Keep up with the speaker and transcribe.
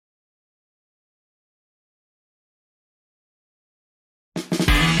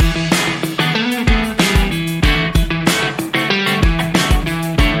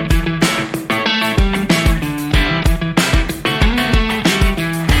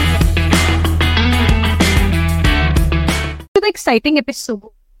exciting episode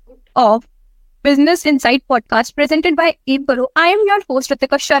of Business Insight podcast presented by Aim. I am your host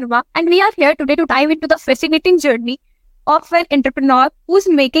Ritika Sharma, and we are here today to dive into the fascinating journey of an entrepreneur who's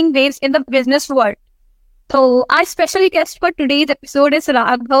making waves in the business world. So, our special guest for today's episode is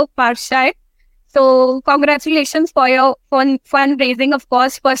Raghav Parshai. So, congratulations for your fundraising, of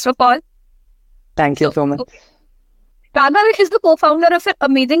course, first of all. Thank you so much. Raghav is the co-founder of an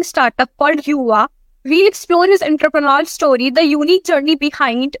amazing startup called Yuva. We explore his entrepreneurial story, the unique journey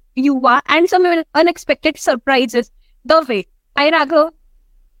behind Yuva, and some unexpected surprises the way. Hi, Raghav.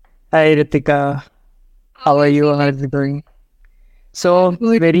 Hi, Ritika. How are you? How's it going? So,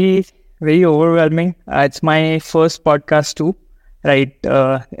 very overwhelming. It's my first podcast too, right?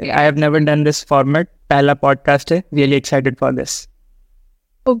 I have never done this format. Pehla podcast hai. Really excited for this.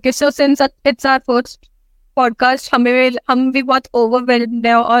 Okay, so since it's our first podcast, हम भी बहुत overwhelmed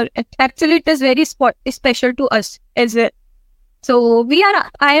है, और actually it is very special to us as well. So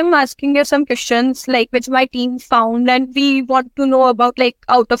I am asking you some questions like which my team found, and we want to know about like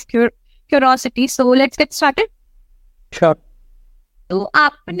out of curiosity. So let's get started. Sure. So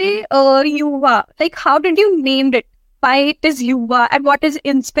आपने Yuva, like how did you name it? Why it is Yuva, and what is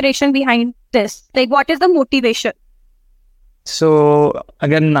inspiration behind this? Like what is the motivation? So,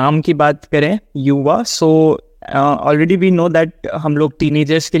 अगर नाम की बात करें Yuva, so already we know that हम लोग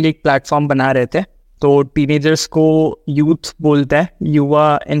teenagers के लिए एक प्लेटफॉर्म बना रहे थे. तो टीनेजर्स को यूथ बोलते हैं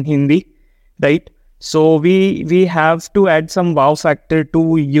Yuva in Hindi, right? So we have to add some wow factor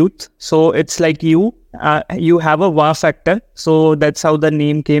to youth. So it's like you have a wow factor, so that's how the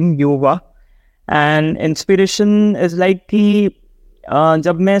name came युवा. एंड इंस्पिरेशन इज लाइक कि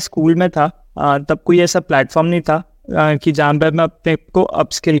जब मैं school में था तब कोई ऐसा platform नहीं था कि जहाँ पर मैं अपने को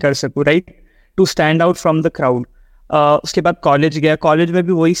अपस्किल कर सकूँ, right, to stand out from the crowd. उसके बाद कॉलेज गया. कॉलेज में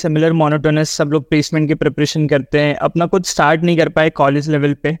भी वही सिमिलर मोनोटोनस, सब लोग प्लेसमेंट की प्रिपरेशन करते हैं. अपना कुछ स्टार्ट नहीं कर पाए कॉलेज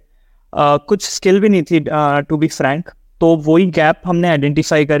लेवल पे. कुछ स्किल भी नहीं थी टू बी फ्रैंक. तो वही गैप हमने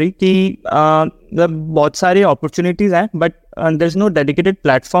आइडेंटिफाई करी कि बहुत सारी अपॉर्चुनिटीज़ हैं, but there is no dedicated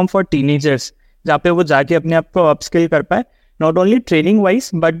platform for teenagers जहाँ पे वो जाके अपने आप को अपस्किल कर पाए. Not only training wise,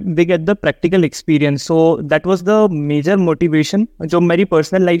 but they get the practical experience. So that was the major motivation जो मेरी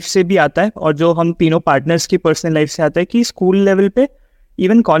personal life से भी आता है और जो हम तीनों partners की personal life से आता है कि school level पे,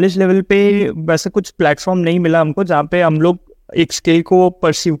 even college level पे वैसे कुछ platform नहीं मिला हमको जहाँ पे हम लोग एक skill को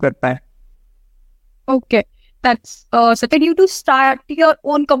pursue कर पाए. Okay, that's so then you to start your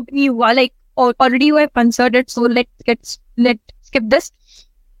own company. You are like already you have considered. So let's skip this.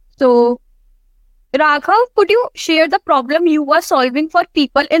 So Raghav, could you share the problem you were solving for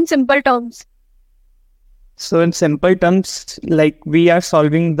people in simple terms? So in simple terms, like we are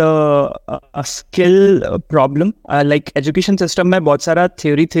solving the skill problem. Like education system में बहुत सारा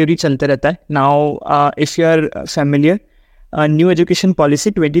theory चलते रहता है. Now, if you are familiar, new education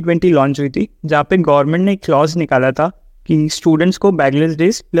policy 2020 launch हुई थी जहाँ पे गवर्नमेंट ने एक clause निकाला था कि स्टूडेंट्स को bagless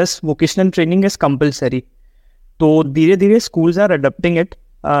days plus vocational training is compulsory. तो धीरे धीरे schools are adopting it,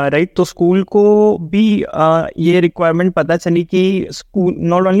 right. तो स्कूल को भी ये रिक्वायरमेंट पता चली कि school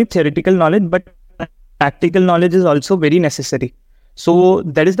not only theoretical knowledge but practical knowledge is also very necessary. So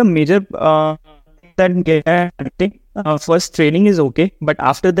that is the major first training is okay, but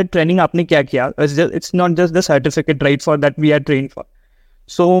after that training आपने क्या किया? It's not just the certificate, right, for that we are train for.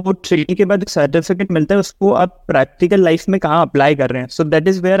 So training के बाद certificate मिलता है, उसको आप practical life में कहाँ अप्लाई कर रहे हैं. So that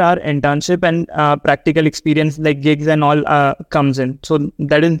is where our internship and practical experience like gigs and all comes in. So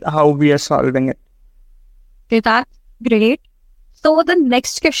that is how we are solving it. Okay, that's great. So the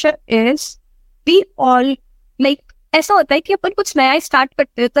next question is, we all like ऐसा होता है कि अपन कुछ नया start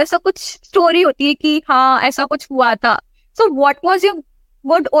करते हैं तो ऐसा कुछ स्टोरी होती है कि हाँ ऐसा कुछ हुआ था. So what was your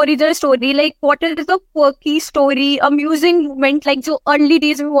what original story, like what is the quirky story, amusing moment, like जो early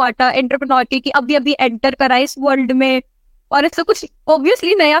days में हुआ था एंटरप्रेन्योर की कि अभी एंटर करा इस वर्ल्ड में और ऐसा कुछ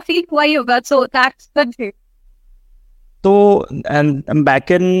obviously नया फील हुआ ही होगा. So that's the thing. तो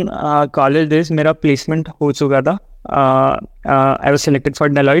बैक इन कॉलेज डेज मेरा प्लेसमेंट हो चुका था. I was selected for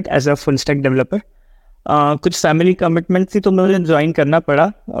Deloitte as a full stack developer. कुछ फैमिली कमिटमेंट थी तो मुझे ज्वाइन करना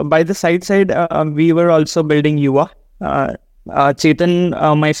पड़ा. By the side we were also building युवा. चेतन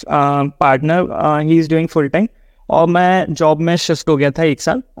my partner, he is doing full time, और मैं जॉब में शिफ्ट हो गया था एक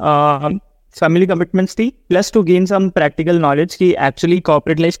साल. फैमिली कमिटमेंट्स थी plus to gain some practical knowledge कि एक्चुअली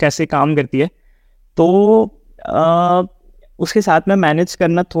कॉर्पोरेट लाइफ कैसे काम करती है. तो उसके साथ में मैनेज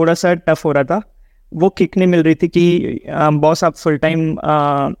करना थोड़ा सा टफ हो रहा था. वो किक नहीं मिल रही थी कि बॉस आप फुल टाइम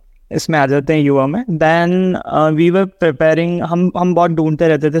इसमें आ जाते हैं युवा में. देन वी वर प्रिपेयरिंग, हम बहुत ढूंढते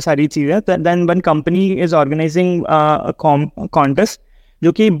रहते थे सारी चीज़ें. Then one company is organizing contest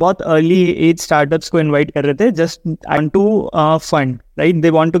जो कि बहुत अर्ली एज स्टार्टअप्स को इनवाइट कर रहे थे, just to fund, right, they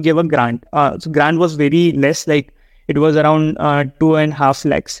want to give a grant. Grant was very less, like it was around 2.5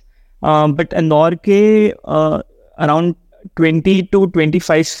 lakhs. But Indore के अराउंड 20 to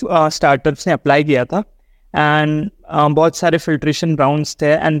 25 स्टार्टअप्स ने apply किया था, एंड बहुत सारे फिल्ट्रेशन राउंड्स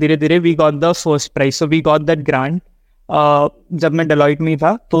थे, एंड धीरे धीरे we got the first prize. So we got that grant जब मैं डेलॉइट में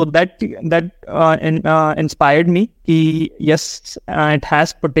था. तो दैट इंस्पायर्ड मी कि yes, it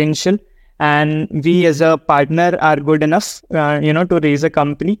has potential and we as a partner are good enough to raise a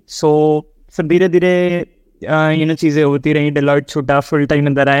company. So फिर धीरे धीरे चीज़ें होती रही. डेलॉइट छूटा, फुल टाइम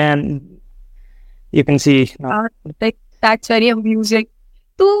अंदर आया, and you can see that's very amusing.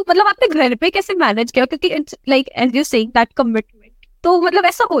 तो मतलब आपने घर पे कैसे मैनेज किया, क्योंकि it's like as you saying that commitment. तो मतलब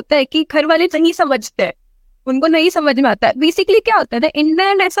ऐसा होता है कि घर वाले नहीं समझते हैं, उनको नहीं समझ में आता है. बेसिकली क्या होता है ना,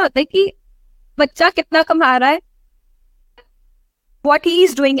 इंडियन ऐसा होता है कि बच्चा कितना कमा रहा है, what he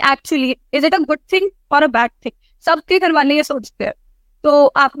is doing actually, is it a good thing और अ बैड थिंग. सबके घर वाले ये सोचते हैं. तो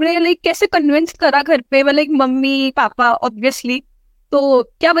आपने लाइक कैसे कन्विंस करा घर पे, मतलब मम्मी पापा ऑब्वियसली, तो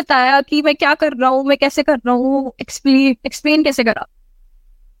क्या बताया कि मैं क्या कर रहा हूँ, मैं कैसे कर रहा हूँ, एक्सप्लेन कैसे करा?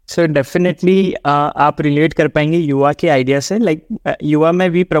 सो डेफिनेटली आप रिलेट कर पाएंगे युवा के आइडिया से. लाइक युवा में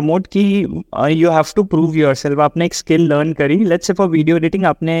वी प्रमोट कि you have to prove your self. आपने एक स्किल लर्न करी, let's say for video editing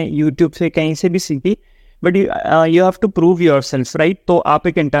आपने यूट्यूब से कहीं से भी सीखी, but you have to prove your self, right. तो आप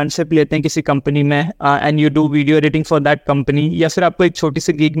एक इंटर्नशिप लेते हैं किसी कंपनी में, and you do video editing for that company, या फिर आपको एक छोटी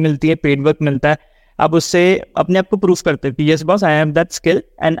सी गिग मिलती है, पेड वर्क मिलता है, आप उससे अपने आप को प्रूव करते हैं कि yes boss, I have that skill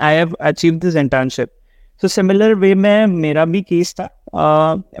and I have achieve this internship. तो सिमिलर वे में मेरा भी केस था.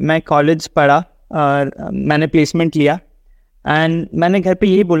 मैं कॉलेज पढ़ा और मैंने प्लेसमेंट लिया, एंड मैंने घर पे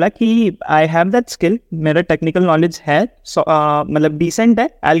यही बोला कि आई हैव दैट स्किल, मेरा टेक्निकल नॉलेज है, मतलब डिसेंट है,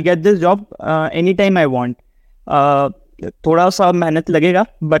 I will get this job any time I want. थोड़ा सा मेहनत लगेगा,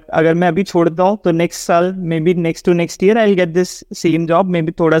 बट अगर मैं अभी छोड़ता हूँ तो नेक्स्ट साल, may be next to next year, I will get this same job, may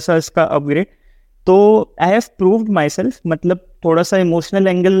be थोड़ा सा इसका अपग्रेड. तो I have proved my self. मतलब थोड़ा सा इमोशनल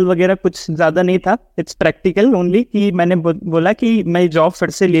एंगल वगैरह कुछ ज़्यादा नहीं था, इट्स प्रैक्टिकल ओनली कि मैंने बोला कि मैं जॉब फिर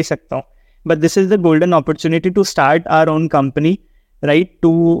से ले सकता हूँ. But this is the golden opportunity to start our own company, right.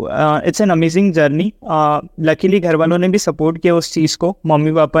 To it's an amazing journey. Luckily घर वालों ने भी सपोर्ट किया उस चीज़ को.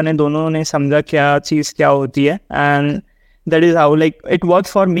 मम्मी पापा ने दोनों ने समझा क्या चीज़ क्या होती है, and that is how like it worked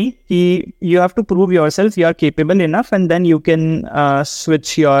for me. You have to prove yourself, you are capable enough, and then you can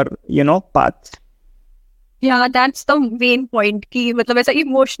switch your path. Yeah, that's the main point कि मतलब ऐसा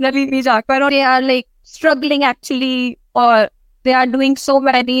इमोशनली नहीं जाकर, और they are like struggling actually, और they are doing so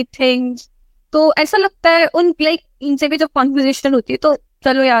many things. तो ऐसा लगता है उन like इनसे भी जब कॉन्वर्सेशन होती है तो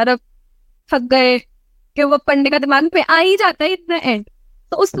चलो यार अब थक गए, कि वो पढ़ने का दिमाग पे आ ही जाता है इतना एंड.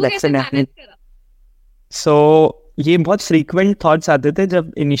 तो उसको कैसे मैनेज करा? So ये बहुत फ्रीक्वेंट थॉट्स आते थे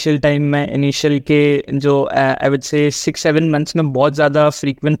जब इनिशियल टाइम में, इनिशियल के जो आई वुड से 6-7 मंथ्स में बहुत ज़्यादा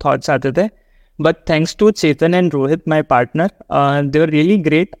फ्रीक्वेंट थॉट्स आते थे. But thanks to Chetan and Rohit my partner, they are really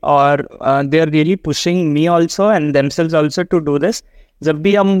great, और they are really pushing me also and themselves also to do this. जब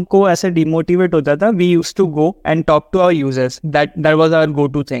भी हमको ऐसे डिमोटिवेट होता था, we use to go and talk to our users. That was our go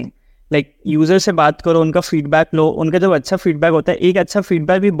to thing. Like user से बात करो, उनका फीडबैक लो. उनका जब अच्छा फीडबैक होता है, एक अच्छा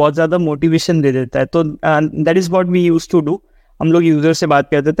फीडबैक भी बहुत ज़्यादा मोटिवेशन दे देता है. तो that is what we use to do. हम लोग यूजर से बात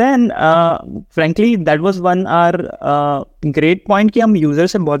करते थे, and frankly that was one hour great point कि हम यूजर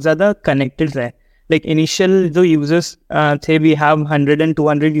से बहुत ज़्यादा कनेक्टेड रहे. लाइक इनिशियल जो यूजर्स थे, we have 100 and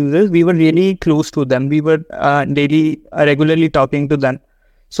 200 users, we were really close to them, we were daily regularly talking to them.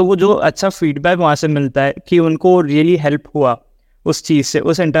 सो वो जो अच्छा फीडबैक वहाँ से मिलता है कि उनको रियली हेल्प हुआ उस चीज़ से,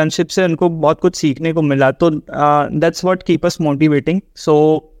 उस इंटर्नशिप से उनको बहुत कुछ सीखने को मिला. तो that's what keep us motivating. सो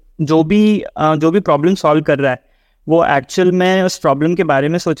जो भी प्रॉब्लम सॉल्व कर रहा है, वो एक्चुअल में उस प्रॉब्लम के बारे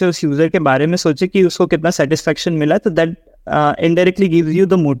में सोचे, उस यूज़र के बारे में सोचे कि उसको कितना सेटिस्फेक्शन मिला. तो that indirectly gives you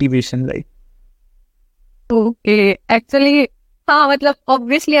the motivation, right. Okay, actually हाँ, मतलब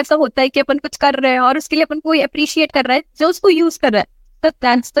ऑब्वियसली ऐसा होता है कि अपन कुछ कर रहे हैं और उसके लिए अपन कोई अप्रिशिएट कर रहा है जो उसको यूज कर रहा है, तो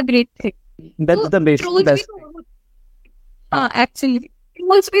that's the great thing. That's the best. हाँ, एक्चुअली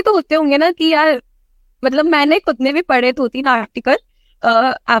ट्रोल्स भी तो होते होंगे ना कि यार, मतलब मैंने खुद ने भी पढ़े 2-3 आर्टिकल.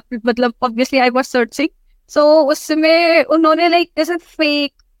 आप मतलब ऑब्वियसली आई वाज सर्चिंग, सो उसमें उन्होंने लाइक जैसे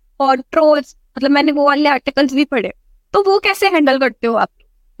फेक और ट्रोल्स, मतलब मैंने वो वाले आर्टिकल्स भी पढ़े. तो वो कैसे हैंडल करते हो आप?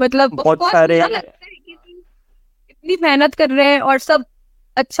 मतलब बहुत सारे इतनी मेहनत कर रहे हैं और सब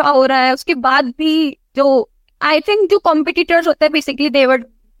अच्छा हो रहा है, उसके बाद भी जो आई थिंक जो कॉम्पिटिटर्स होते हैं basically they were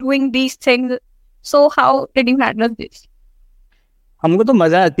doing these things. So how did you handle this? हमको तो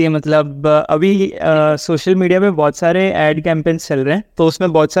मज़ा आती है, मतलब अभी सोशल मीडिया पे बहुत सारे एड कैंपेन्स चल रहे हैं, तो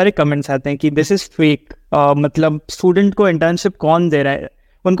उसमें बहुत सारे कमेंट्स आते हैं कि दिस इज़ फेक। मतलब स्टूडेंट को इंटर्नशिप कौन दे रहा है,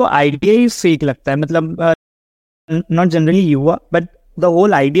 उनको आइडिया ही फेक लगता है। मतलब नॉट जनरली युवा, बट द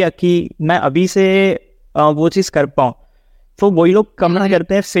होल आइडिया कि मैं अभी से वो चीज़ कर पाऊँ। तो वही लोग कमेंट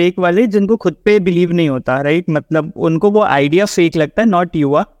करते हैं फेक वाले, जिनको खुद पे बिलीव नहीं होता, राइट? मतलब उनको वो आइडिया फेक लगता है, नॉट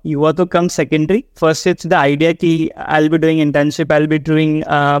युवा। युवा तो कम secondary, first it's the idea कि I will be doing internship, I will be doing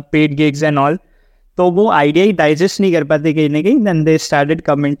paid gigs and all. तो वो आइडिया ही डाइजेस्ट नहीं कर पाते कहीं ना कहीं, देन दे स्टार्टेड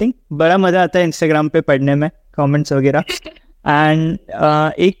कमेंटिंग। बड़ा मजा आता है इंस्टाग्राम पे पढ़ने में कमेंट्स वगैरह। एंड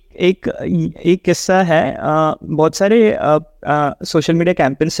एक एक एक किस्सा है, बहुत सारे सोशल मीडिया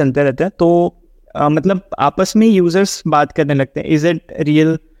कैंपेन्स चलते रहते हैं, तो मतलब आपस में यूजर्स बात करने लगते हैं, इज इट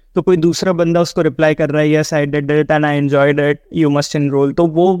रियल? तो कोई दूसरा बंदा उसको रिप्लाई कर रहा है, yes I did it and I enjoyed it, you must enrol. तो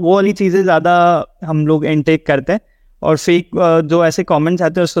वो वाली चीज़ें ज़्यादा हम लोग इनटेक करते हैं, और फेक जो ऐसे कमेंट्स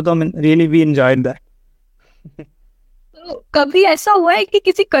आते हैं उसको तो हम रियली वी एंजॉयड दैट। तो कभी ऐसा हुआ है कि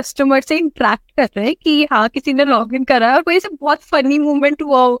किसी कस्टमर से इंटरेक्ट कर रहे हैं कि हाँ किसी ने लॉग इन करा है और कोई ऐसे बहुत फनी मोमेंट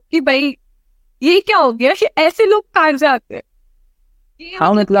हुआ हो कि भाई ये क्या हो गया, ये ऐसे लोग कहाँ से आते हैं, ये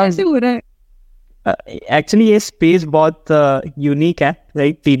हाँ मतलब मतलब कैसे हो रहा है? एक्चुअली ये स्पेस बहुत यूनिक है,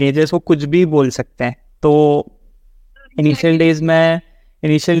 राइट? टीनेजर्स को कुछ भी बोल सकते हैं। तो इनिशियल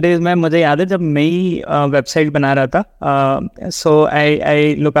डेज में मुझे याद है जब मैं ही वेबसाइट बना रहा था, so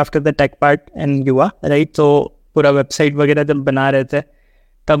I look after the tech part and Yuva, right? तो पूरा वेबसाइट वगैरह जब बना रहे थे,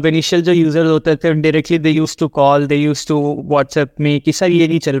 तब इनिशियल जो यूजर्स होते थे directly they used to call, they used to WhatsApp में कि सर ये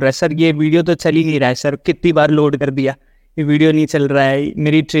नहीं चल रहा है, सर ये वीडियो तो चल ही नहीं रहा है, सर कितनी बार लोड कर दिया, ये वीडियो नहीं चल रहा है,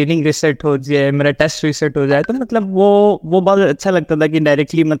 मेरी ट्रेनिंग रिसेट हो जाए, मेरा टेस्ट रिसेट हो जाए। तो मतलब वो बहुत अच्छा लगता था कि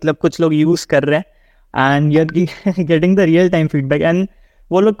डायरेक्टली मतलब कुछ लोग यूज़ कर रहे हैं and you are getting the real time feedback. And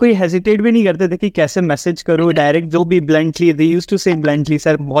वो लोग कोई हेजिटेट भी नहीं करते थे कि कैसे मैसेज करूँ, डायरेक्ट जो भी bluntly they used to say bluntly,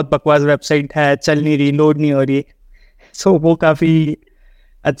 sir बहुत बकवास वेबसाइट है, चल नहीं रही, लोड नहीं हो रही। सो वो काफ़ी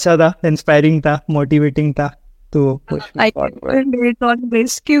अच्छा था, इंस्पायरिंग था, मोटिवेटिंग था। तो I can relate on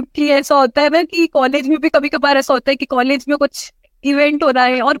this, क्योंकि ऐसा होता है ना कि कॉलेज में भी कभी कभार ऐसा होता है कि कॉलेज में कुछ इवेंट हो रहा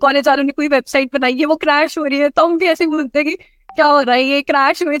है और कॉलेज वालों ने कोई वेबसाइट बनाई है, वो क्रैश हो रही है, तो हम भी ऐसे बोलते हैं कि क्या हो रहा है, ये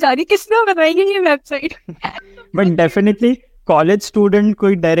क्रैश हो जा रही है, किसने बनाई है ये website? But definitely college student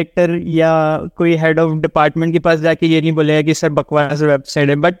कोई डायरेक्टर या कोई हेड ऑफ डिपार्टमेंट के पास जाके ये नहीं बोलेगा कि सर बकवास वेबसाइट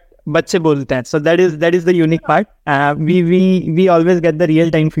है, बट बच्चे बोलते हैं। So that is the unique part. We always get the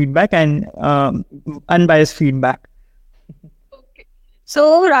real time feedback and unbiased feedback. So,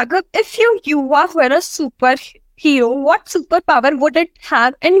 Raghav, if you were a superhero, what superpower would it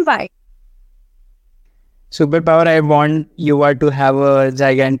have and why? Super power, I want you are to have a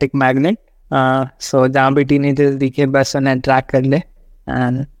gigantic magnet, सो जहाँ भी teenagers दिखे बस उन्हें attract कर ले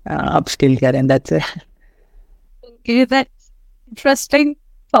and upskill करें, that's it. Okay, that's interesting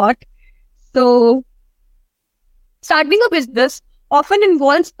thought. So, starting a business often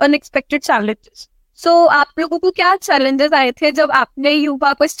involves unexpected challenges. So, आप लोगों को क्या challenges आए थे जब आपने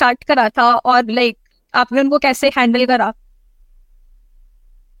युवा को स्टार्ट करा था, और लाइक आपने उनको कैसे हैंडल करा?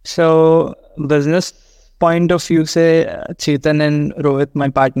 So business point of view से चेतन and Rohit my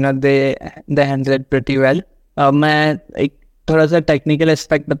partner they handle it pretty well. मैं एक थोड़ा सा टेक्निकल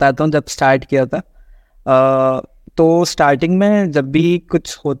एस्पेक्ट बताता हूँ। जब स्टार्ट किया था तो स्टार्टिंग में जब भी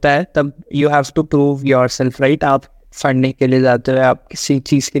कुछ होता है तब you have to prove your self, right? आप फंडिंग के लिए जाते हो, आप किसी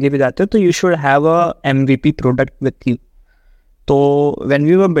चीज़ के लिए भी जाते हो, तो you should have a MVP product with you. तो when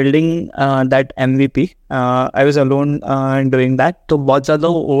we were building that MVP, I was alone doing that. तो बहुत ज़्यादा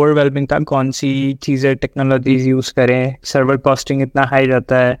overwhelming था, कौन सी चीज़ें टेक्नोलॉजीज यूज़ करें, सर्वर कॉस्टिंग इतना हाई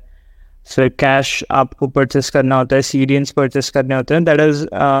रहता है, फिर कैश आपको परचेस करना होता है, सीडियंस परचेस करने होते हैं,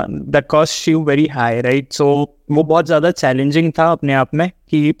 that cost you very high, right? So वो बहुत ज़्यादा चैलेंजिंग था अपने आप में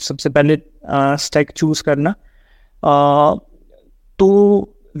कि सबसे पहले स्टैक चूज़ करना। तो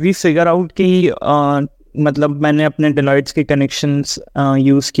वी फिगर आउट कि मतलब मैंने अपने डिलॉइट्स के कनेक्शंस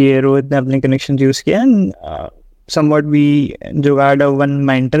यूज़ किए, रोहित ने अपने कनेक्शंस यूज़ किए, एंड समवट वी जुगाड़ वन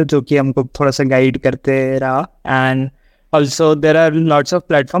मेंटर जो कि हमको थोड़ा सा गाइड करते रहा। And also there are lots of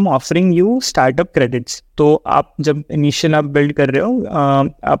platform offering you startup credits. तो आप जब इनिशियल आप बिल्ड कर रहे हो,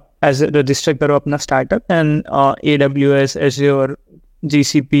 आप एज रजिस्टर करो अपना startup, and AWS, Azure,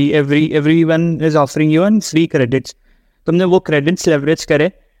 GCP, everyone is offering you on free credits. तुमने वो क्रेडिट्स लेवरेज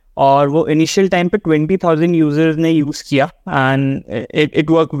करे, और वो इनिशियल टाइम पे 20,000 यूजर्स ने यूज़ किया and it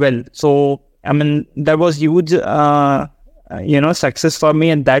work well. So I mean that was huge success for me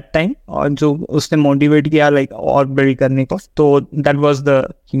at that time, और जो उसने मोटिवेट किया लाइक और बिल्ड करने को, तो that was the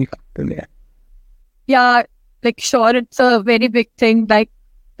key factor. Yeah, like sure, it's a very big thing. Like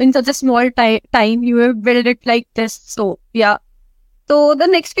in such a small time, you have built it like this. So yeah. So the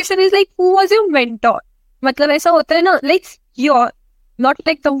next question is like, who was your mentor? मतलब ऐसा होता है ना, like your not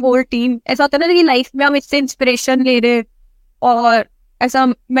like the whole team. ऐसा होता है ना कि लाइफ में हम इससे इंस्पिरेशन ले रहे हैं, और ऐसा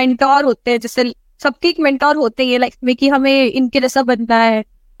मेंटोर होते हैं, जैसे सबके एक मेंटोर होते हैं लाइफ में कि हमें इनके जैसा बनना है.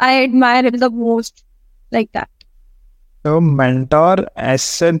 I admire him the most, like that. तो मेंटोर एज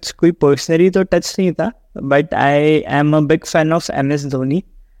सच कोई पर्सनली तो टच नहीं था, but I am a big fan of MS Dhoni.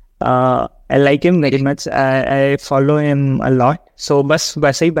 I like him very much, I follow him a lot. सो बस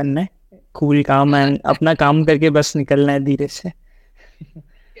वैसे ही बनना है, कूल काम है, अपना काम करके बस निकलना है धीरे से.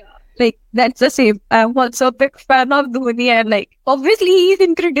 Like that's the same. I'm also a big fan of Dhoni, and like obviously he's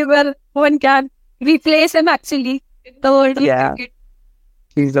incredible. One can replace him actually in the world of Yeah. cricket.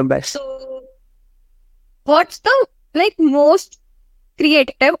 He's the best. So, what's the like most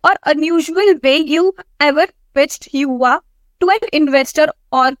creative or unusual way you ever pitched Yuva to an investor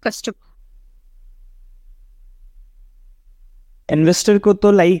or customer? Investor को तो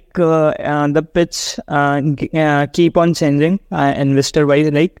like the pitch keep on changing investor wise.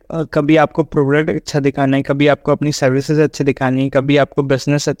 Like कभी आपको product अच्छा दिखाना है, कभी आपको अपनी सर्विसेज अच्छे दिखानी है, कभी आपको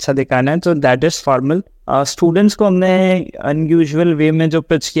बिजनेस अच्छा दिखाना है. तो दैट इज फॉर्मल. स्टूडेंट्स को हमने अनयूजुअल वे में जो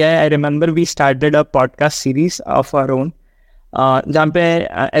पिच किया है, I remember we started a podcast series of our own, जहाँ पे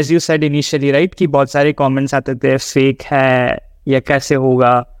as you said initially right कि बहुत सारे कमेंट्स आते थे फेक है या कैसे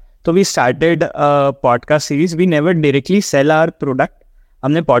होगा. तो we started podcast series. We never directly cell our product.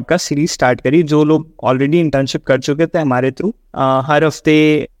 हमने पॉडकास्ट सीरीज स्टार्ट करी. जो लोग ऑलरेडी इंटर्नशिप कर चुके थे हमारे थ्रू, हर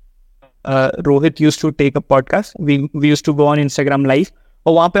हफ्ते Rohit use to take a podcast. We use to go on Instagram live,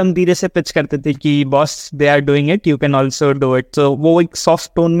 और वहाँ पे हम धीरे से पिच करते थे कि boss they are doing it, you can also do it. तो वो एक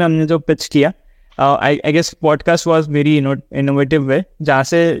सॉफ्ट टोन में हमने जो पिच किया, I guess podcast was very innovative वे, जहाँ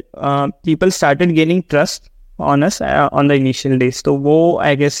से people started gaining trust on us on the initial days. So I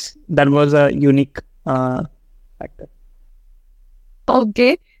guess that was a unique factor. Okay,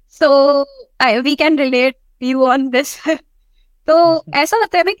 so we can relate you on this. तो ऐसा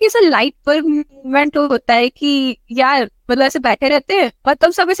होता है ना कि ऐसा light पर मूवमेंट होता है कि यार मतलब ऐसे बैठे रहते हैं,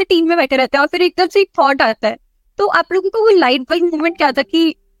 मतलब सब ऐसे टीम में बैठे रहते हैं, और फिर एकदम से एक थॉट आता है. तो आप लोगों को वो लाइट पर मूवमेंट क्या था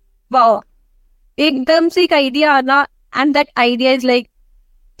कि वाओ, एकदम से एक आइडिया आना, and that idea is like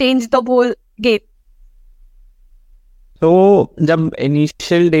change the whole game. तो जब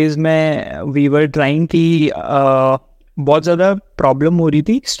इनिशियल डेज में वी वर ट्राइंग कि बहुत ज़्यादा प्रॉब्लम हो रही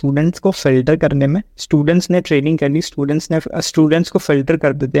थी स्टूडेंट्स को फिल्टर करने में. स्टूडेंट्स ने ट्रेनिंग करनी, स्टूडेंट्स को फिल्टर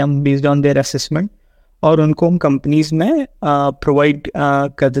करते थे हम बेस्ड ऑन देयर असेसमेंट, और उनको हम कंपनीज में प्रोवाइड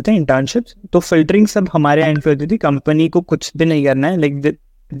करते थे इंटर्नशिप्स. तो फिल्टरिंग सब हमारे एंड पे होती थी. कंपनी को कुछ भी नहीं करना है, like they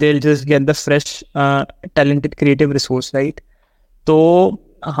will just get the fresh talented creative resource right. तो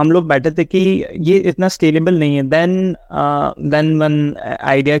हम लोग बैठे थे कि ये इतना स्केलेबल नहीं है. देन वन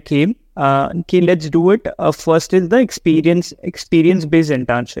आइडिया केम कि let's do it. First is the experience based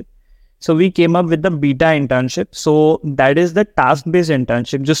internship. So we came up with the beta internship. So that is the task based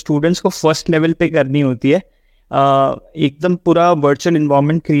internship, जो स्टूडेंट्स को फर्स्ट लेवल पे करनी होती है. एकदम पूरा virtual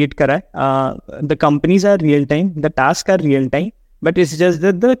environment create करा है. The companies are real time, the task are real time, but it's just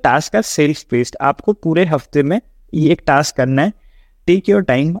that the task are self based. आपको पूरे हफ्ते में ये एक टास्क करना है. Take your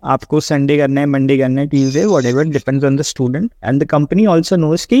time. आपको संडे करना है, मंडे करना है, Tuesday, whatever, depends on the student. And the company also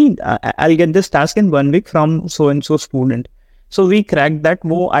knows कि I will get this task in 1 week from so and so student. So we crack that.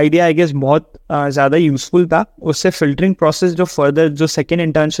 वो idea I guess बहुत ज़्यादा useful था. उससे filtering process जो further जो second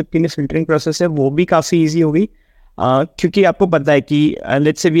internship के लिए फिल्टरिंग प्रोसेस है वो भी काफ़ी ईजी हो गई. क्योंकि आपको पता है कि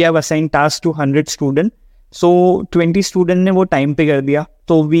let's say we have assign task to 100 student. So 20 student ने वो टाइम पे कर दिया.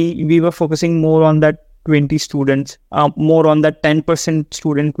 तो we were focusing more on that 20 students, more on that 10%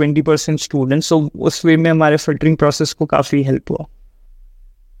 student, 20% students. So उस वे में हमारे filtering process को काफ़ी help हुआ.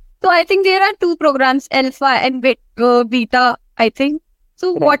 So I think there are two programs, Alpha and Beta, I think.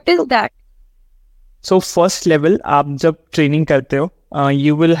 So what is that? So first level, आप जब training करते हो,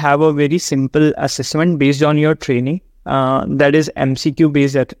 you will have a very simple assessment based on your training. That is MCQ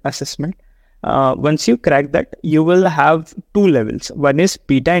based assessment. Once you crack that, you will have 2 levels. One is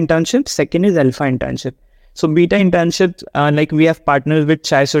beta internship, second is alpha internship. So beta internship, like we have partnered with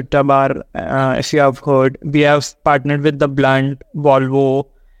Chai Sutta Bar, if you have heard. We have partnered with The Blunt, Volvo,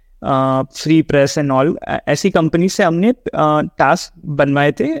 Free Press and all. ऐसी company से हमने task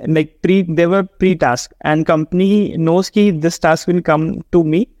बनवाए थे. Like they were pre-task, and company knows कि this task will come to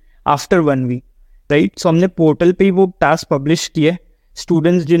me after 1 week, right? So हमने portal पे वो task publish किए.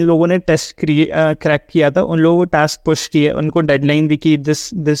 स्टूडेंट्स जिन लोगों ने टेस्ट क्रैक किया था उन लोगों को टास्क पुश किए. उनको डेडलाइन दी कि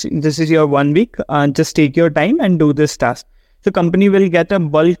this is your 1 week, just take your time and do this task. तो company will get a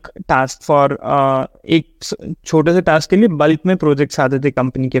bulk task for एक छोटे से टास्क के लिए बल्क में प्रोजेक्ट्स आते थे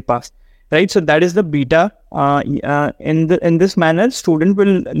कंपनी के पास. right? So that is the beta. In this manner, student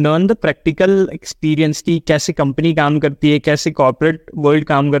will learn the practical experience कि कैसे company काम करती है, कैसे corporate world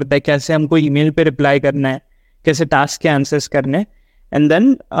काम करता है, कैसे हमको email पे reply करना है, कैसे task के answers करने हैं. And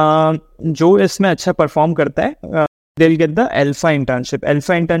then जो इसमें अच्छा perform करता है, they'll get the alpha internship.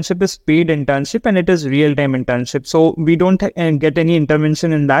 Alpha internship is paid internship and it is real time internship. So we don't get any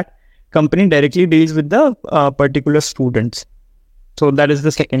intervention in that. Company directly deals with the particular students. So that is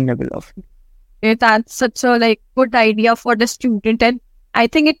the second level of it. That's such a like good idea for the student, and I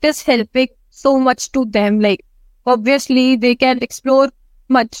think it is helping so much to them. Like obviously they can explore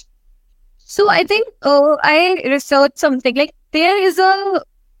much. So I think I researched something like there is a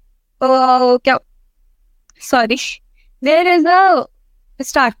there is a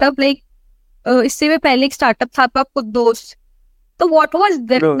startup like इससे भी पहले एक startup था आपका कुदोस. So what was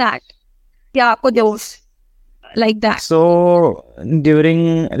that? Yeah, कुदोस. Like that. So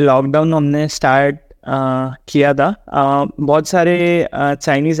during lockdown हमने start किया था. बहुत सारे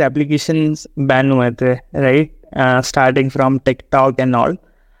Chinese applications ban हुए थे, right? Starting from TikTok and all.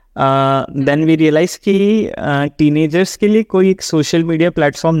 Then we realized कि teenagers के लिए कोई एक social media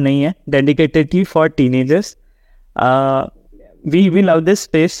platform नहीं है dedicatedly for teenagers. We love this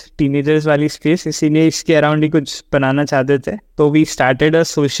space, teenagers वाली space, इसीलिए इसके around ही कुछ बनाना चाहते थे. तो we started a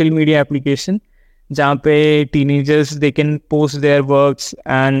social media application जहाँ पे teenagers they can post their works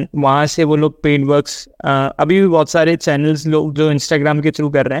and वहाँ से वो लोग paid works अभी भी बहुत सारे channels लोग जो Instagram के थ्रू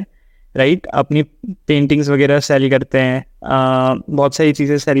कर रहे हैं, right? अपनी paintings वगैरह सेल करते हैं, बहुत सारी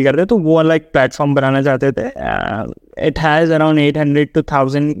चीज़ें सेल करते हैं. तो वो वाला एक प्लेटफॉर्म बनाना चाहते थे. It has around 800 to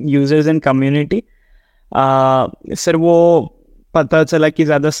 1000 users in community. Sir वो पता चला कि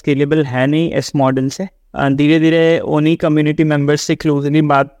ज़्यादा स्केलेबल है नहीं इस मॉडल से. धीरे धीरे उन्हीं कम्युनिटी मेंबर्स से क्लोजली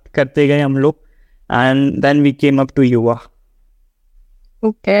बात करते गए हम लोग. And then we came up to Yuva.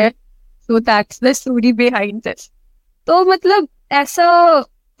 Okay, so that's the story behind this. तो मतलब ऐसा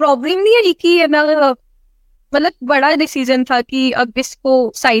प्रॉब्लम नहीं है कि है ना, मतलब बड़ा डिसीजन था कि अब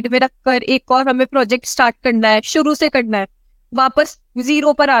इसको साइड में रखकर एक और हमें प्रोजेक्ट स्टार्ट करना है, शुरू से करना है, वापस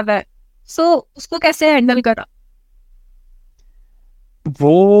जीरो पर आना है. सो उसको कैसे हैंडल करा?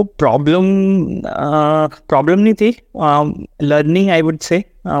 वो प्रॉब्लम नहीं थी. लर्निंग आई वुड से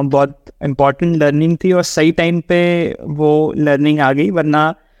बहुत इम्पोर्टेंट लर्निंग थी और सही टाइम पे वो लर्निंग आ गई. वरना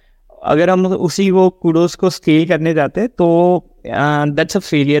अगर हम उसी वो कूडोस को स्केल करने जाते तो that's a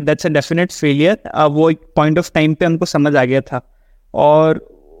failure, that's a definite failure. वो एक पॉइंट ऑफ टाइम पे हमको समझ आ गया था और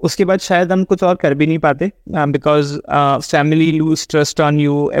उसके बाद शायद हम कुछ और कर भी नहीं पाते because family lose trust on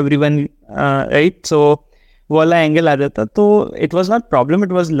you, everyone, right? So वो वाला एंगल आ जाता. तो it was not problem,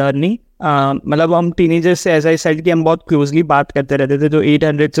 it was learning. मतलब हम टीनेजर्स से ऐसा साइड कि हम बहुत क्लोजली बात करते रहते थे. जो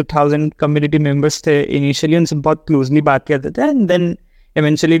 800 to 1000 कम्युनिटी मेंबर्स थे इनिशियली, उनसे बहुत क्लोजली बात करते थे. And then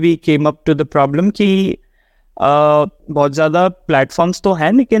eventually we came up to the problem कि बहुत ज़्यादा प्लेटफॉर्म्स तो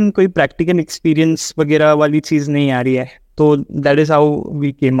हैं लेकिन कोई प्रैक्टिकल एक्सपीरियंस वगैरह वाली चीज़ नहीं आ रही है. तो that is how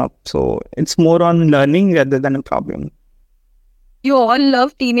we came up. So it's more on learning rather than a problem. You all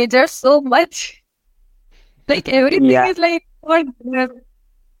love teenagers so much. Like everything is like for them.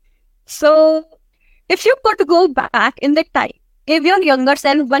 So, if you could go back in the time, give your younger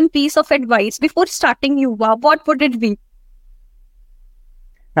self one piece of advice before starting Yuva, what would it be?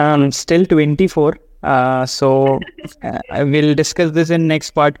 I'm still 24. So I will discuss this in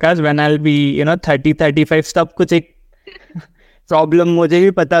next podcast when I'll be 30, 35. तब कुछ एक problem मुझे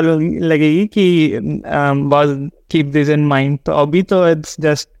भी पता लगेगी कि बस keep this in mind. तो अभी तो it's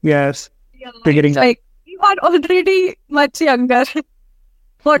just figuring out. Like you are already much younger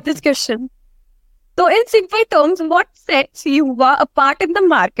for this question. So in simple terms, what sets Yuva apart in the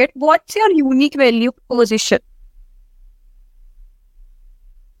market? What's your unique value proposition?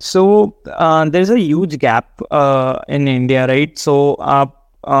 So there's a huge gap in India, right? So आप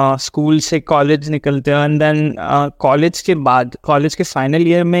school से college निकलते हो and then college के बाद college के final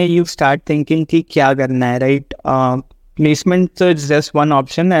year में you start thinking कि क्या करना है, राइट? प्लेसमेंट तो it's just one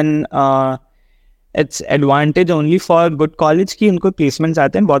option and it's advantage only for good college कि उनको प्लेसमेंट्स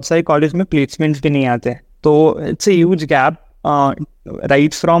आते हैं. बहुत सारे कॉलेज में प्लेसमेंट्स भी नहीं आते. तो it's a huge gap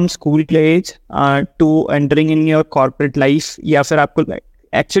right from school as to entering in your corporate life या फिर आपको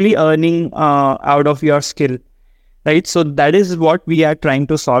actually earning out of your skill, right? So that is what we are trying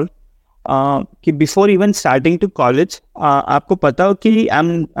to solve. कि before even starting to college आपको पता हो कि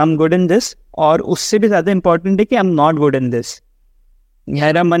I'm good in this, और उससे भी ज़्यादा important है कि I'm not good in this.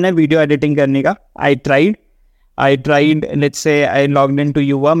 मेरा मन है वीडियो एडिटिंग करने का. I tried let's say I logged into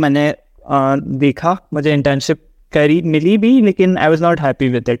Yuva. मैंने देखा, मुझे इंटर्नशिप मिली भी, लेकिन I was not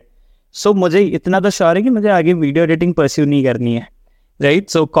happy with it. So मुझे इतना तो श्योर है कि मुझे आगे वीडियो एडिटिंग परस्यू नहीं करनी है. राइट.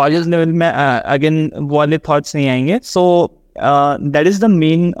 सो कॉलेज लेवल में अगेन वो वाले थॉट्स नहीं आएंगे. सो that is the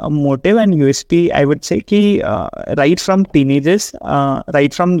main motive and USP, I would say, कि right from teenagers,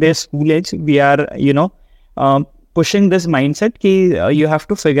 right from their school age, we are, pushing this mindset कि you have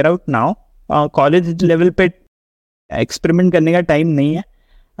to figure out now. College level पे experiment करने का time नहीं है,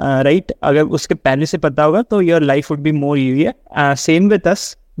 right? अगर उसके पहले से पता होगा तो your life would be more easier. Same with us,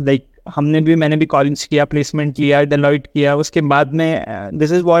 like मैंने भी कॉलेज किया, प्लेसमेंट किया, डेलॉइट किया, उसके बाद में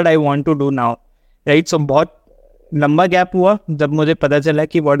this is what I want to do now, right. So बहुत लंबा गैप हुआ जब मुझे पता चला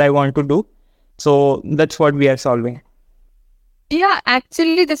कि what I want to do. So that's what we are solving. Yeah,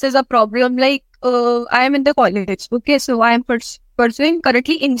 actually, this is a problem. Like, I am in the college. Okay, so I am pursuing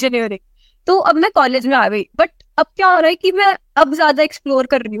currently engineering. तो अब मैं college में आ गई, but अब क्या हो रहा है कि मैं अब ज्यादा एक्सप्लोर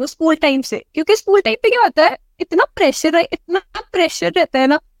कर रही हूँ स्कूल टाइम से, क्योंकि स्कूल टाइम पे क्या होता है, इतना प्रेशर रहता है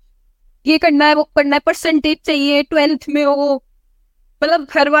ना, ये करना है वो करना है, परसेंटेज चाहिए 12th में, वो मतलब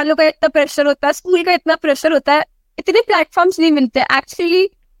घर वालों का इतना प्रेशर होता है, स्कूल का इतना प्रेशर होता है, इतने प्लेटफॉर्म्स नहीं मिलते एक्चुअली.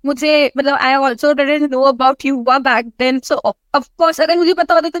 मुझे मतलब I also didn't know about युवा back then, so of course अगर मुझे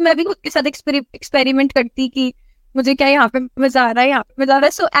पता होता तो मैं भी खुद के साथ एक्सपेरिमेंट करती कि मुझे क्या यहाँ पे मजा आ रहा है, यहाँ पे मजा आ रहा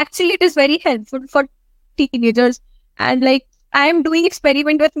है. So actually it is very helpful for teenagers and like I am doing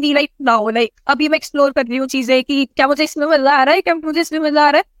experiment with me right now. Like अभी मैं एक्सप्लोर कर रही हूँ चीजें कि क्या मुझे इसमें मजा आ रहा है, क्या मुझे इसमें मजा आ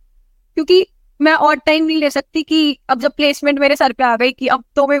रहा है, क्योंकि मैं और टाइम नहीं ले सकती कि अब जब प्लेसमेंट मेरे सर पे आ गई कि अब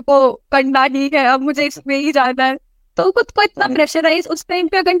तो मेरे को करना ही है, अब मुझे इसमें ही जाना है, तो खुद को इतना प्रेशराइज उस टाइम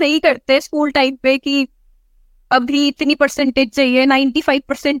पे अगर नहीं करते स्कूल टाइम पे कि अभी इतनी परसेंटेज चाहिए,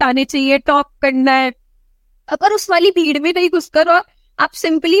 95% आने चाहिए, टॉप करना है, अगर उस वाली भीड़ में नहीं घुसकर और आप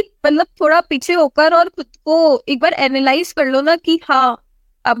सिंपली मतलब थोड़ा पीछे होकर और खुद को एक बार एनालाइज कर लो ना कि हाँ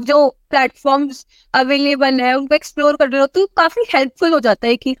अब जो प्लेटफॉर्म्स अवेलेबल है उनको एक्सप्लोर कर रहे हो, तो काफी हेल्पफुल हो जाता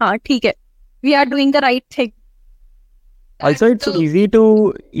है कि हाँ ठीक है, we are doing the right thing. Also, it's easy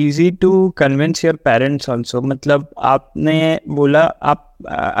to convince your parents also. मतलब आपने बोला,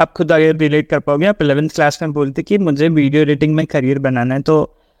 आप खुद आगे रिलेट कर पाओगे. आप 11th क्लास में बोलते कि मुझे वीडियो एडिटिंग में करियर बनाना है,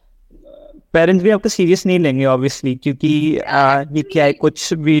 तो पेरेंट्स भी आपको सीरियस नहीं लेंगे ऑब्वियसली, क्योंकि ये क्या है,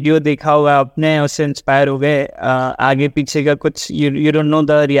 कुछ वीडियो देखा होगा आपने, उससे इंस्पायर हो गए, आगे पीछे का कुछ you don't know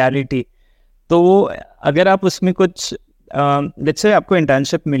the reality. तो अगर आप उसमें कुछ लेट्स से आपको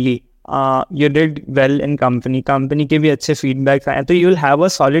इंटर्नशिप मिली, you did well in company के भी अच्छे फीडबैक आए, तो you will have a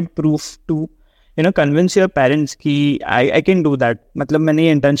solid proof to convince your parents कि I can do that. मतलब मैंने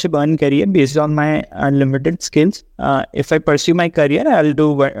ये internship earn करी है based on my unlimited skills. If I pursue my career, I'll do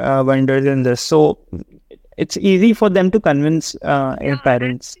wonders in this. So it's easy for them to convince your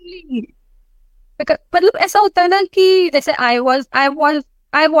parents. मतलब ऐसा होता है ना कि जैसे I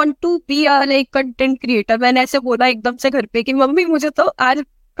want to be a like content creator. मैंने ऐसे बोला एकदम से घर पे कि मम्मी मुझे तो आज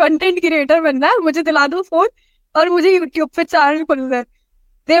कंटेंट क्रिएटर बनना है, मुझे दिला दो फोन और मुझे यूट्यूब पे चैनल खोलना है.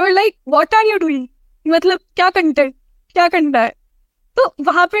 They were like what are you doing, मतलब क्या कंटेंट, क्या करना है, तो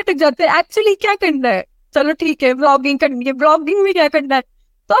वहां पे अटक जाते हैं. एक्चुअली क्या करना है, चलो ठीक है ब्लॉगिंग करनी है, ब्लॉगिंग में क्या करना है,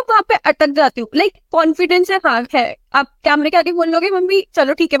 तो आप वहां पे अटक जाती हूँ. लाइक कॉन्फिडेंस है, हाँ है, आप कैमरे के आगे बोल लोगे मम्मी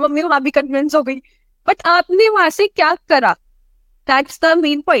चलो ठीक है, मम्मी वहां भी कन्विंस हो गई, बट आपने वहां से क्या करा, that's the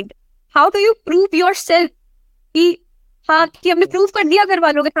main point. How do you prove yourself कि हाँ कि हमने प्रूव कर दिया घर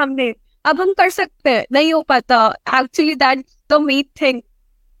वालों के सामने, अब हम कर सकते हैं, नहीं हो पाता. Actually that's the main thing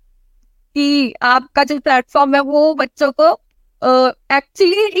कि आपका जो प्लेटफॉर्म है वो बच्चों को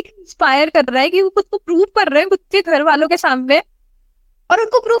एक्चुअली इंस्पायर कर रहा है कि वो खुद को प्रूव कर रहे हैं खुद के घर वालों के सामने, और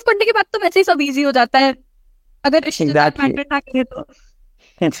उनको प्रूव करने के बाद तो वैसे ही सब इजी हो जाता है. अगर रिश्तेदार मैटर ना करे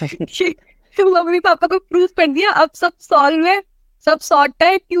तो मम्मी पापा को प्रूव कर दिया, अब सब सॉल्व है, सब सॉर्ट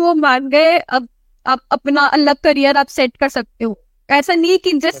है कि वो मान गए, अब आप अपना अलग करियर आप सेट कर सकते हो. ऐसा नहीं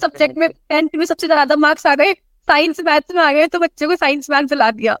कि जिस सब्जेक्ट में 10th में सबसे ज्यादा मार्क्स आ गए, साइंस मैथ्स में आ गए, तो बच्चे को साइंस मैथ्स दिला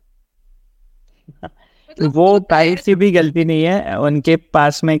दिया. वो पेरेंट्स की भी गलती नहीं है, उनके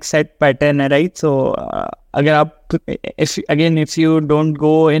पास में एक सेट पैटर्न है, राइट. सो अगर आप if you don't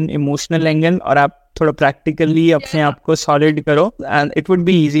go in emotional angle और आप थोड़ा प्रैक्टिकली अपने आप को सॉलिड करो, and it would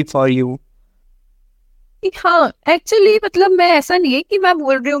be easy for you. हाँ एक्चुअली मतलब मैं ऐसा नहीं है कि मैं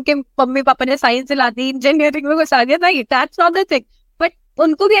बोल रही हूँ कि मम्मी पापा ने साइंस दिला दी, इंजीनियरिंग में घुसा दिया, नहीं, that's not the thing. But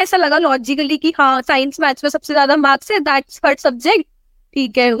उनको भी ऐसा लगा लॉजिकली कि हाँ साइंस मैथ्स में सबसे ज्यादा मार्क्स है, दैट्स हर सब्जेक्ट,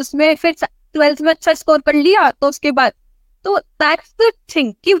 ठीक है, उसमें फिर 12th में अच्छा स्कोर कर लिया, तो उसके बाद तो दैट्स द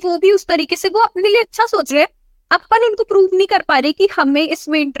थिंग कि वो भी उस तरीके से वो अपने लिए अच्छा सोच रहे हैं, अपन उनको प्रूव नहीं कर पा रहे कि हमें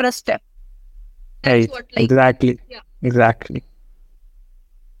इसमें इंटरेस्ट है. Exactly.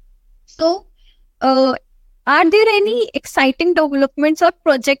 So are there any exciting developments or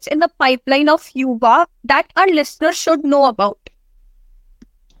projects in the pipeline of Yuva that our listeners should know about?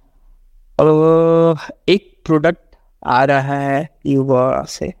 एक प्रोडक्ट आ रहा है युवा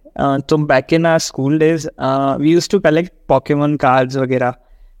से। तो back in our school days we used to collect Pokemon cards वगैरह,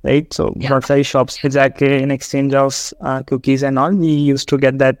 राइट? So बहुत सारी शॉप्स पे जाके in exchange of cookies and all we used to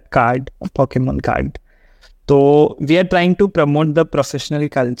get that card, Pokemon card. So we are trying to promote the professional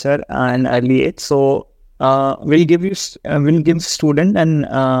culture and early age. So we'll give student an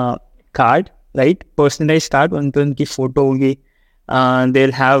card, right? Personalized card. उन पे उनकी photo होगी.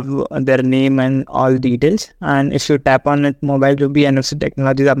 They'll have their name and all details. And if you tap on it, mobile जो भी NFC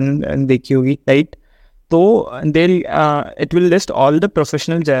technology आपने देखी होगी, right? तो it will list all the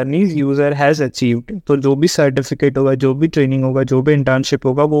professional journeys user has achieved. तो जो भी सर्टिफिकेट होगा, जो भी ट्रेनिंग होगा, जो भी इंटर्नशिप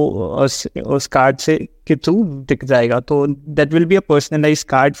होगा, वो उस कार्ड से के थ्रू दिख जाएगा. तो that will be a personalized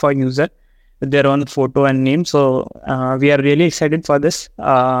card for user with their own photo and name. So we are really excited for this.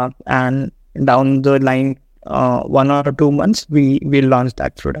 And down the line, 1 or 2 months, we will launch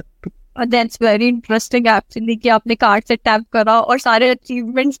that product. That's very interesting actually कि आपने card से tap करा और सारे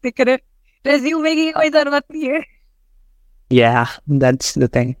achievements दिख रहे. Resume की कोई जरूरत नहीं है. Yeah, that's the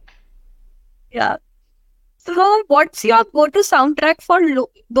thing. Yeah. So what's your go-to soundtrack for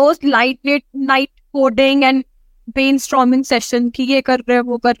those lightweight night coding and brainstorming session कि ये कर रहे हैं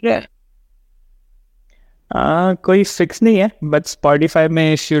वो कर रहे हैं? कोई फिक्स नहीं है, but Spotify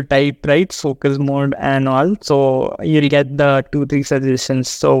में if you type right focus mode and all, so you'll get the 2-3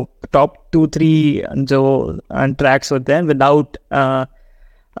 suggestions. So top 2-3 जो tracks होते हैं without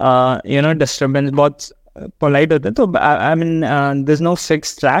disturbance, बहुत polite होते हैं. तो I mean there's no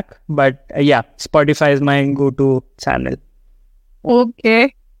fixed track, but yeah, Spotify is my go-to channel.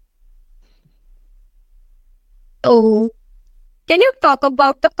 Okay. Oh, can you talk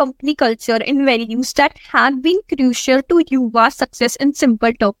about the company culture and values that have been crucial to Yuva's success in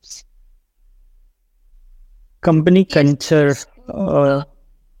simple terms? Company culture.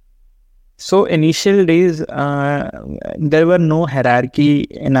 So initial days, there were no hierarchy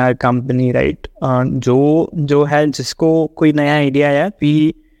in our company, right? जो है जिसको कोई नया idea आया,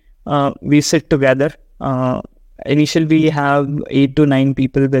 we sit together. Initially we have 8 to 9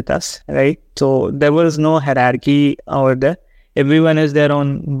 people with us, right? So there was no hierarchy over there. Everyone is their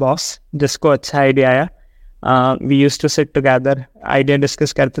own boss. जिसको अच्छा idea आया, we used to sit together, idea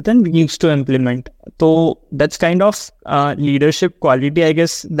discuss करते थे, and we used to implement. So that's kind of leadership quality, I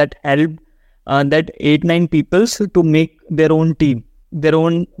guess, that helped that 8-9 people to make their own team, their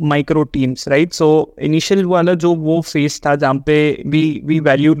own micro teams, right? So initial वाला जो वो phase था जहाँ पे we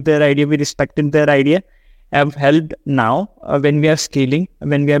valued their idea, we respected their idea, have helped now when we are scaling,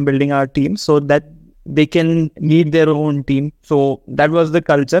 when we are building our team, so that they can lead their own team. So that was the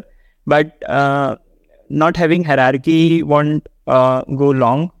culture. But not having hierarchy won't go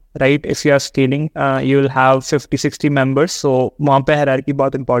long, right? If you are scaling, you will have 50-60 members. So वहाँ पे hierarchy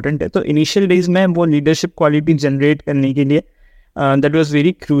बहुत important है. तो initial days में वो leadership quality generate करने के लिए that was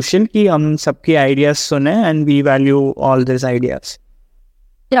very crucial कि हम सबके ideas सुने and we value all these ideas.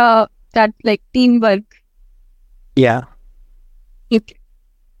 Yeah, that like teamwork. Yeah. Okay.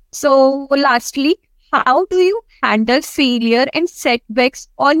 So lastly, how do you handle failure and setbacks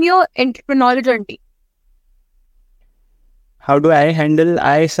on your entrepreneurial journey? How do I handle?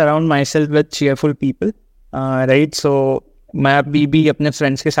 I surround myself with cheerful people, right? So मैं अभी भी अपने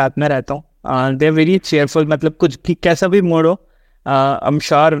friends के साथ में रहता हूँ. They are very cheerful. मतलब कुछ भी कैसा भी मोड़ हो, I'm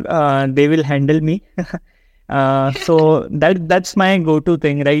sure they will handle me. So that's my go-to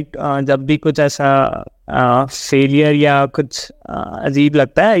thing, right? जब भी कुछ ऐसा failure या कुछ अजीब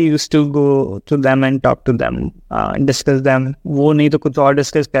लगता है, I used to go to them and talk to them, discuss them. वो नहीं तो कुछ और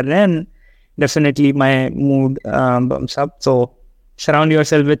discuss कर रहे हैं. Definitely my mood bumps up. So surround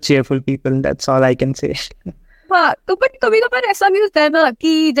yourself with cheerful people. That's all I can say. हाँ, तो बट कभी कभार ऐसा भी होता है ना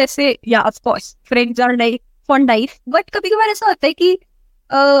कि जैसे या of course friends are like fun life, but कभी कभार ऐसा होता है कि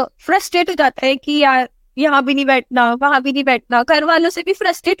फ्रस्ट्रेट हो जाता है कि यार यहाँ भी नहीं बैठना, वहां भी नहीं बैठना. घर वालों से भी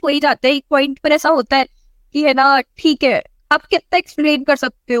फ्रस्ट्रेट हो ही जाता है. एक पॉइंट पर ऐसा होता है कि है ना, ठीक है आप कितना एक्सप्लेन कर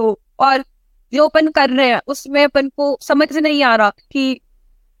सकते हो, और जो अपन कर रहे हैं उसमें अपन को समझ नहीं आ रहा कि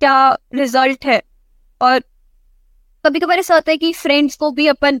क्या रिजल्ट है. और कभी कभार ऐसा होता है कि फ्रेंड्स को भी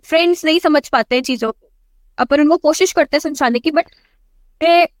अपन फ्रेंड्स नहीं समझ पाते हैं चीजों को. अपन उनको कोशिश करते हैं समझाने की, बट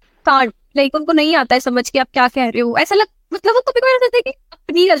कांट लाइक उनको नहीं आता है समझ के आप क्या कह रहे हो. ऐसा मतलब वो कभी कभार ऐसा होता है कि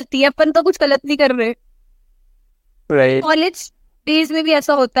अपनी गलती है, अपन तो कुछ गलत नहीं कर रहे. कॉलेज डेज में भी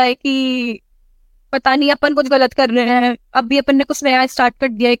ऐसा होता है कि पता नहीं अपन कुछ गलत कर रहे हैं. अभी अपन ने कुछ नया स्टार्ट कर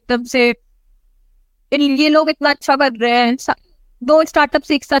दिया एकदम से, ये लोग इतना अच्छा कर रहे हैं, 2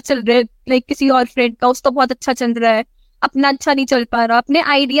 स्टार्टअप्स एक साथ चल रहे हैं, लाइक किसी और फ्रेंड का उसका बहुत अच्छा चल रहा है, अपना अच्छा नहीं चल पा रहा. अपने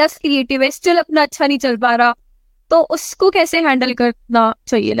आइडियाज क्रिएटिव है, स्टिल अपना अच्छा नहीं चल पा रहा. तो उसको कैसे हैंडल करना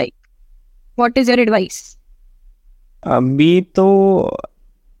चाहिए? Like what is your advice? अभी तो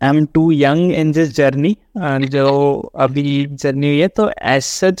I am too young in this journey, जो अभी जर्नी हुई है, तो एज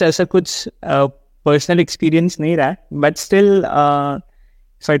सच ऐसा कुछ पर्सनल एक्सपीरियंस नहीं रहा है, but still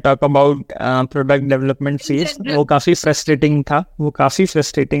if I talk about product development phase, वो काफ़ी फ्रस्ट्रेटिंग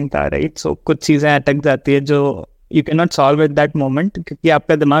था, राइट? सो कुछ चीज़ें अटक जाती है जो you can not solve at that moment, क्योंकि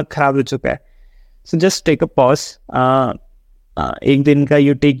आपका दिमाग खराब हो चुका है. So just take a pause. एक दिन का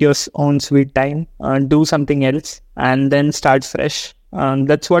you take your own sweet time, do something else, and then start fresh.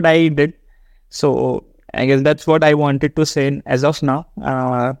 That's what I did. So I guess that's what I wanted to say as of now.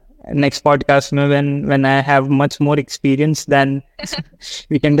 Next podcast, when I have much more experience, then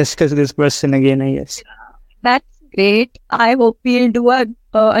we can discuss this question again, I guess. That's great. I hope we'll do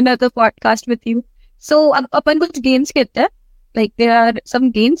another podcast with you. So, अपन कुछ games खेलते हैं. Like there are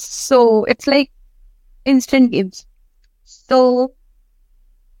some games. So it's like instant games. So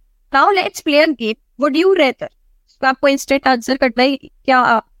now let's play a game. Would you rather? तो आपको instant answer करना है.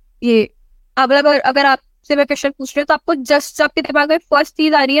 क्या ये अगर आपसे मैं क्वेश्चन पूछ रही हूँ तो आपको जस्ट आपके दिमाग में फर्स्ट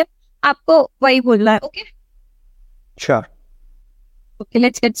चीज आ रही है, आपको वही बोलना है. Okay? Sure. Okay,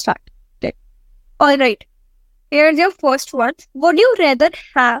 let's get started. All right. Here's your first one. Would you rather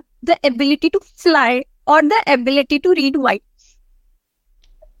have the ability to fly or the ability to read minds?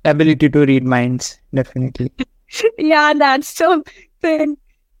 Ability to read minds, definitely. Yeah, that's something.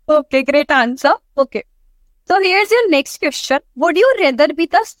 Okay, great answer. Okay. So here's your next question. Would you rather be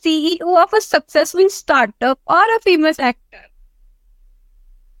the CEO of a successful startup or a famous actor?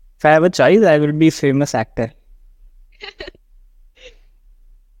 If I have a choice, I will be famous actor.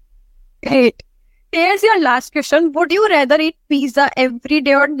 Great. Here's your last question. Would you rather eat pizza every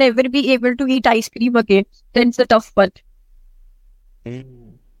day or never be able to eat ice cream again? That's a tough one.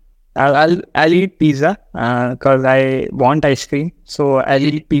 I'll eat pizza because I want ice cream. So I'll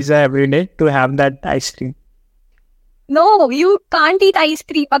eat pizza every day to have that ice cream. No, you can't eat ice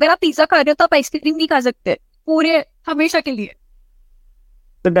cream. अगर आप pizza खा रहे हो तो आप ice cream नहीं खा सकते पूरे हमेशा के लिए.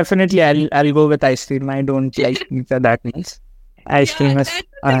 So definitely I'll go with ice cream. I don't like pizza that much. Ice cream is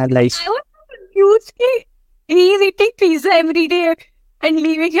life. I was so confused कि he's eating pizza every day and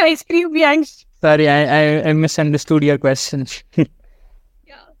leaving ice cream behind. Sorry, I misunderstood your question.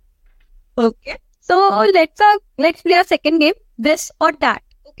 Yeah. Okay. So let's play a second game. This or that.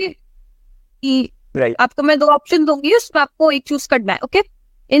 Okay. Right. आपको मैं 2 option दूंगी, उसमें आपको एक choose करना है. Okay?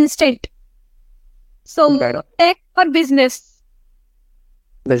 Instant. So tech or business?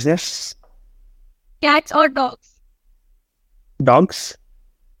 Business. Cats or dogs? Dogs.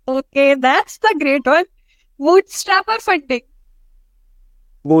 Okay, that's the great one. Bootstrap or funding?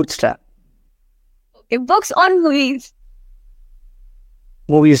 Bootstrap. Okay, books or movies?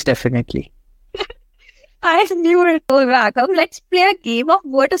 Movies, definitely. I knew it. So, Raghav, let's play a game of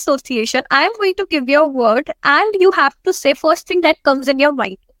word association. I am going to give you a word and you have to say first thing that comes in your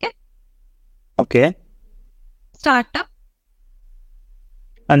mind. Okay? Okay. Startup,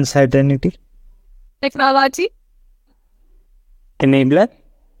 Uncertainty. technology, Enabler.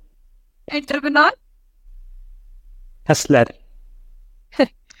 entrepreneur. Hustler.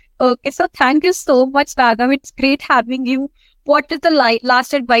 Okay, so thank you so much, Raghav. It's great having you. What is the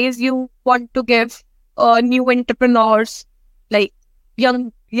last advice you want to give new entrepreneurs, like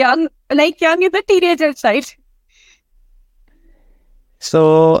young in the teenager side?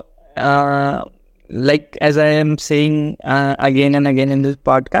 So, like as I am saying again and again in this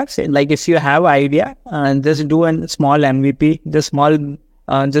podcast, like if you have idea, just do a small MVP,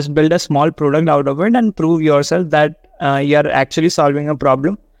 just build a small product out of it and prove yourself that you are actually solving a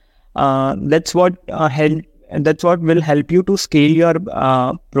problem. That's what will help you to scale your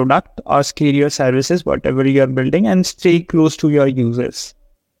product or scale your services, whatever you are building, and stay close to your users.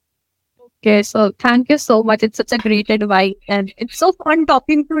 Okay, so thank you so much. It's such a great advice and it's so fun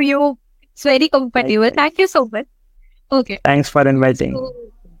talking to you. It's very compatible. Thank you so much. Okay. Thanks for inviting.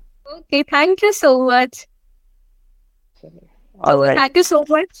 Okay, thank you so much. All right. Thank you so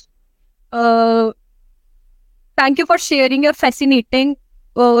much. Thank you for sharing your fascinating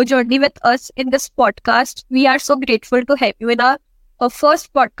journey with us in this podcast. We are so grateful to have you in our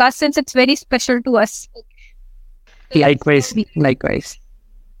first podcast since it's very special to us. Likewise.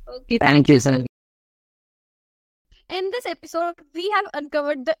 Okay, Thank you, sir. in this episode, we have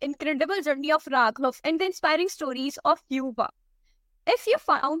uncovered the incredible journey of Raghav and the inspiring stories of Yuva. If you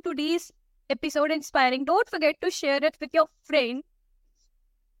found today's episode inspiring, don't forget to share it with your friends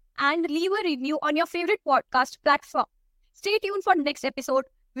and leave a review on your favorite podcast platform. Stay tuned for next episode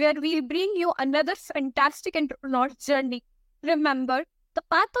where we'll bring you another fantastic entrepreneur journey. Remember, the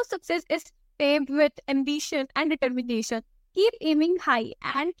path of success is paved with ambition and determination. Keep aiming high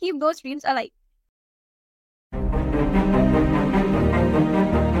and keep those dreams alive.